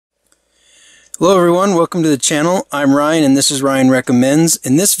Hello everyone, welcome to the channel. I'm Ryan and this is Ryan Recommends.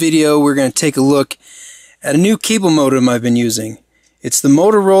 In this video we're going to take a look at a new cable modem I've been using. It's the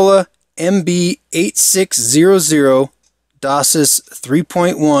Motorola MB8600 DOCSIS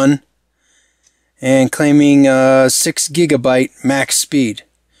 3.1 and claiming 6 GB max speed.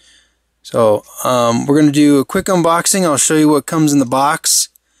 So we're going to do a quick unboxing. I'll show you what comes in the box.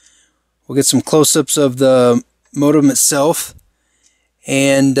 We'll get some close-ups of the modem itself.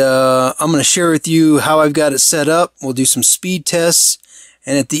 And I'm going to share with you how I've got it set up. We'll do some speed tests,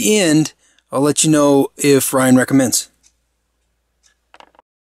 and at the end I'll let you know if Ryan recommends.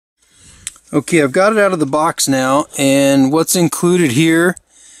 Okay, I've got it out of the box now, and what's included here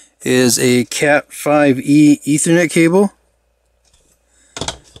is a Cat 5e Ethernet cable.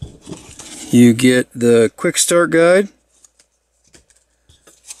 You get the quick start guide,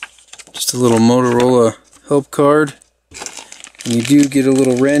 just a little Motorola help card. And you do get a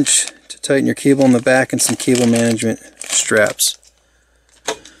little wrench to tighten your cable in the back and some cable management straps.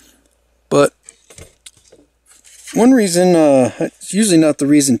 But one reason, it's usually not the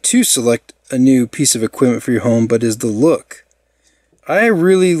reason to select a new piece of equipment for your home, but is the look. I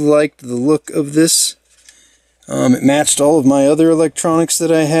really liked the look of this. It matched all of my other electronics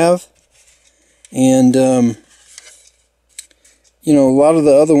that I have. And you know, a lot of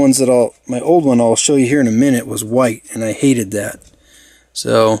the other ones that my old one I'll show you here in a minute was white, and I hated that.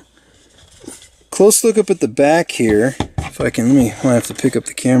 So, close look up at the back here, if I can, I have to pick up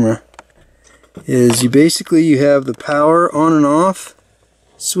the camera, is you have the power on and off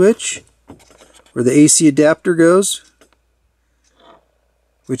switch, where the AC adapter goes,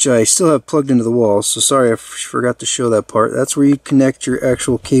 which I still have plugged into the wall, so sorry I forgot to show that part. That's where you connect your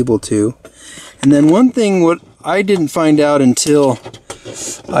actual cable to. And then one thing what I didn't find out until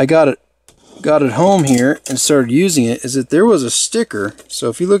I got it home here and started using it is that there was a sticker. So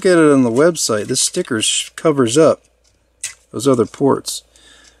if you look at it on the website, this sticker covers up those other ports.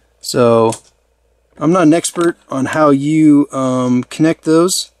 So I'm not an expert on how you connect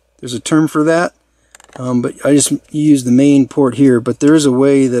those. There's a term for that. But I just use the main port here. But there is a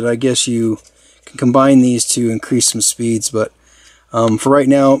way that I guess you can combine these to increase some speeds. But for right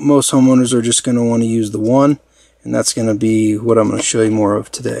now, most homeowners are just going to want to use the one. And that's going to be what I'm going to show you more of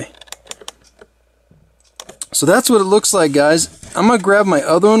today. So that's what it looks like, guys. I'm going to grab my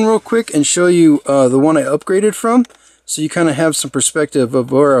other one real quick and show you the one I upgraded from, so you kind of have some perspective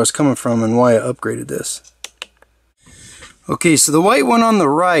of where I was coming from and why I upgraded this. Okay, so the white one on the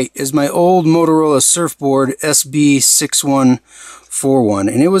right is my old Motorola Surfboard SB6141,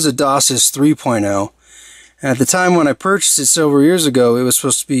 and it was a DOCSIS 3.0. And at the time when I purchased it several years ago, it was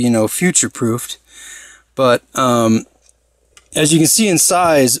supposed to be, you know, future-proofed. But as you can see in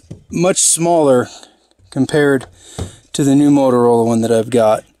size, much smaller compared to the new Motorola one that I've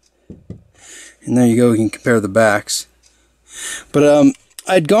got. And there you go, you can compare the backs. But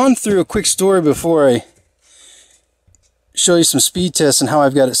I'd gone through a quick story before I show you some speed tests and how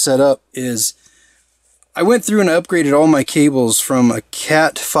I've got it set up. Is I went through and I upgraded all my cables from a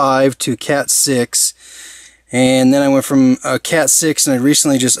Cat 5 to Cat 6. And then I went from a Cat 6 and I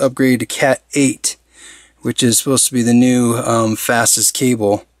recently just upgraded to Cat 8. Which is supposed to be the new fastest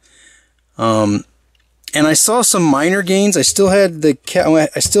cable. And I saw some minor gains. I still had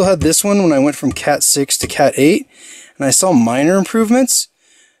this one when I went from Cat 6 to Cat 8, and I saw minor improvements.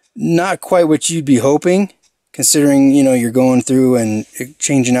 Not quite what you'd be hoping, considering, you know, you're going through and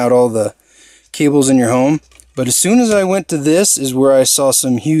changing out all the cables in your home. But as soon as I went to this is where I saw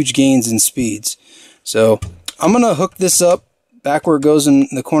some huge gains in speeds. So I'm gonna hook this up back where it goes in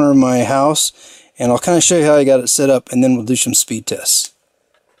the corner of my house. And I'll kind of show you how I got it set up, and then we'll do some speed tests.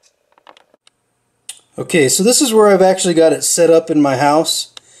 Okay, so this is where I've actually got it set up in my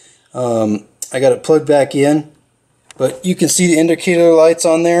house. I got it plugged back in, but you can see the indicator lights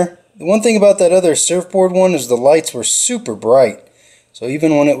on there. The one thing about that other Surfboard one is the lights were super bright. So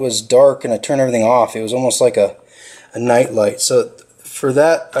even when it was dark and I turned everything off, it was almost like a night light. So for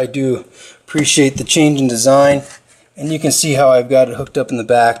that, I do appreciate the change in design. And you can see how I've got it hooked up in the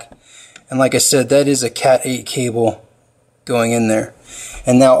back. And like I said, that is a Cat 8 cable going in there.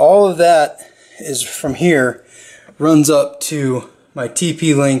 And now all of that is from here, runs up to my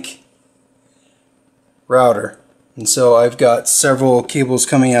TP-Link router. And so I've got several cables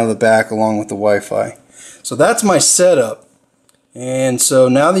coming out of the back along with the Wi-Fi. So that's my setup. And so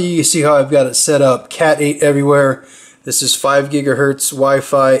now that you see how I've got it set up, Cat 8 everywhere. This is 5 gigahertz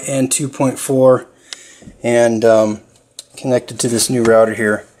Wi-Fi and 2.4, and connected to this new router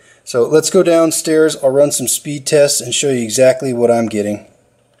here. So let's go downstairs. I'll run some speed tests and show you exactly what I'm getting.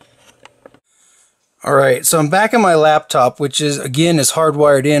 Alright, so I'm back on my laptop, which is again is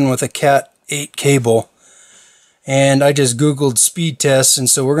hardwired in with a Cat 3.8 cable. And I just googled speed tests, and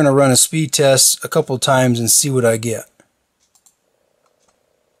so we're going to run a speed test a couple times and see what I get.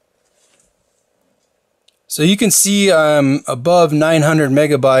 So you can see I'm above 900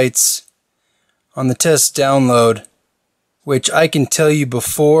 megabytes on the test download, which I can tell you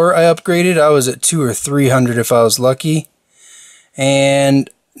before I upgraded I was at 200 or 300 if I was lucky. And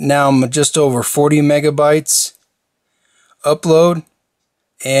now I'm just over 40 megabytes upload.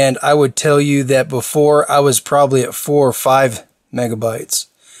 And I would tell you that before I was probably at 4 or 5 megabytes.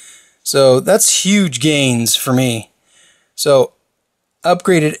 So that's huge gains for me. So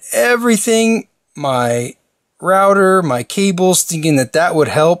upgraded everything, my router, my cables, thinking that that would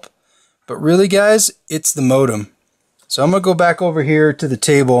help. But really guys, it's the modem. So I'm going to go back over here to the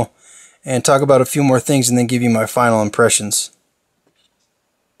table and talk about a few more things and then give you my final impressions.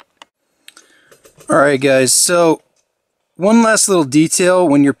 Alright guys, so one last little detail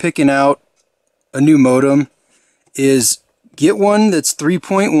when you're picking out a new modem is get one that's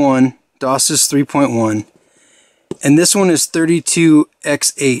 3.1, DOCSIS 3.1, and this one is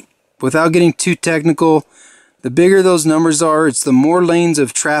 32x8. Without getting too technical, the bigger those numbers are, it's the more lanes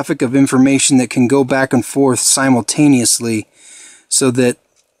of traffic of information that can go back and forth simultaneously, so that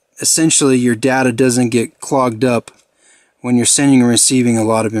essentially your data doesn't get clogged up when you're sending and receiving a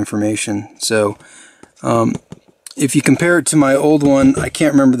lot of information. So if you compare it to my old one, I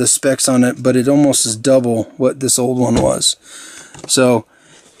can't remember the specs on it, but it almost is double what this old one was. So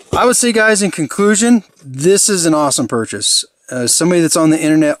I would say guys, in conclusion, this is an awesome purchase. Somebody that's on the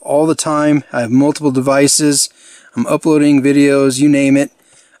internet all the time, I have multiple devices, I'm uploading videos, you name it.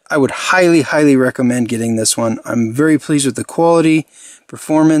 I would highly recommend getting this one. I'm very pleased with the quality,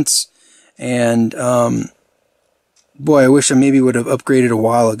 performance, and boy, I wish I maybe would have upgraded a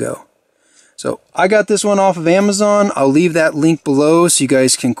while ago. So I got this one off of Amazon. I'll leave that link below so you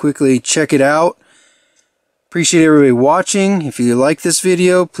guys can quickly check it out. Appreciate everybody watching. If you like this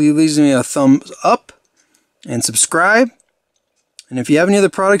video, please leave me a thumbs up and subscribe. And if you have any other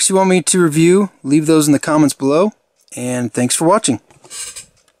products you want me to review, leave those in the comments below. And thanks for watching.